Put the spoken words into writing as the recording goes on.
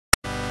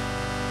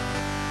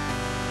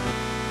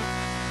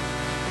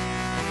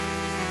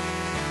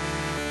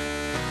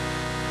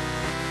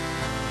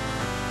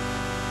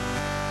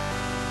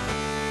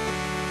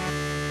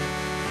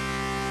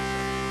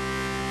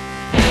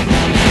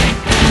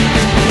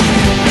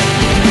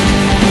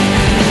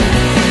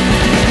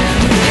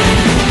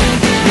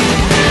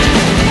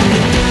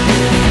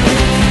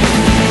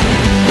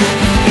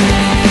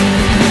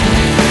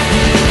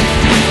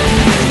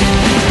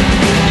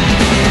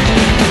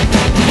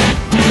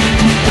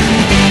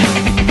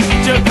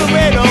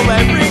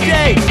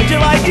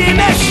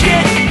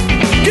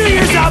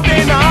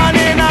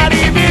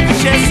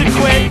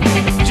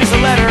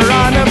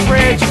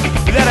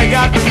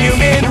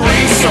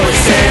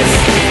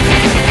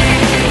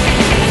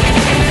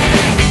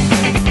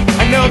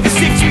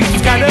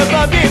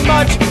above me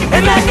much,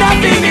 and that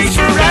nothing is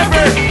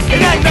forever,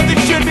 and that nothing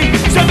should be.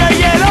 Someday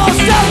it'll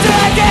stop till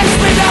I get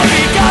split out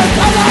because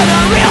I'm not a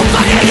real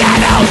fucking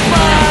ghetto.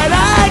 But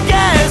I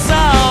guess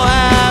I'll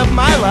have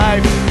my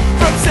life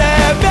from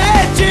 7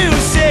 to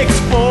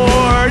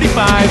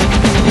 6:45.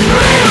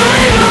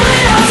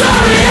 I'm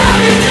sorry how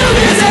you do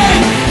this,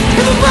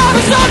 if the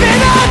promise of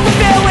an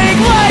unfulfilling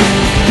life.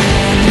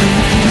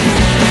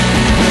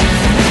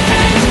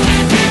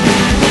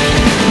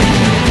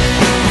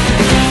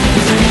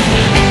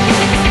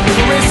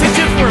 The message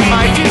for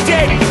my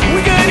today, we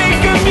couldn't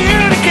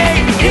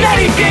communicate in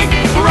anything.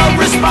 Our own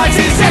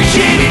responses are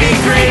shitty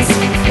grins,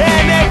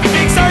 and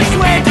everything starts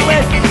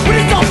dwindling when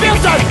it all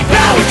feels done.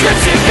 Now it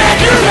drips in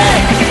February,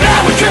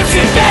 now it drips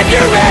in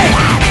February.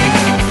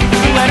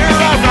 The letter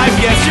arrived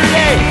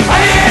yesterday, I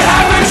didn't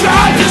have a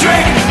drop to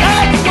drink. I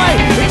had to play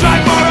and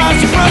drive more hours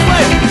to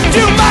Brooklyn,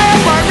 to my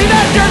apartment,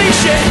 that dirty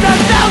shit,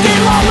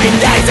 1,000 long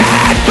weekdays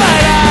ahead.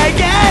 But I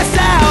guess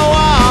now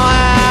I'll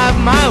have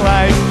my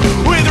life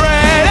with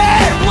red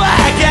and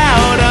black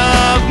out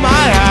of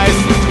my eyes.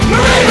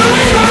 Marie,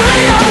 Marie,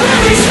 Marie, I'm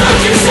really stuck,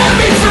 you set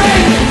me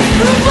free.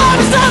 The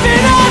promise of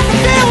an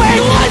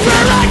unfulfilling life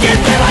where I can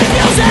feel my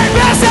feels and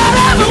rest out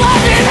of a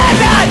life and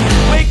not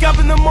wake up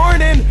in the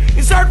morning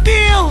and start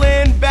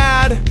feeling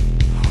bad.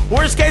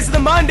 Worst case of the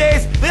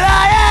Mondays that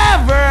I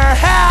ever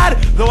had.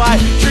 Though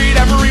I treat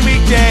every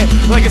weekday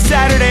like a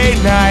Saturday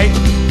night,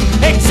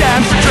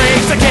 except for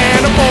drinks I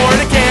can't afford,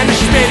 I can't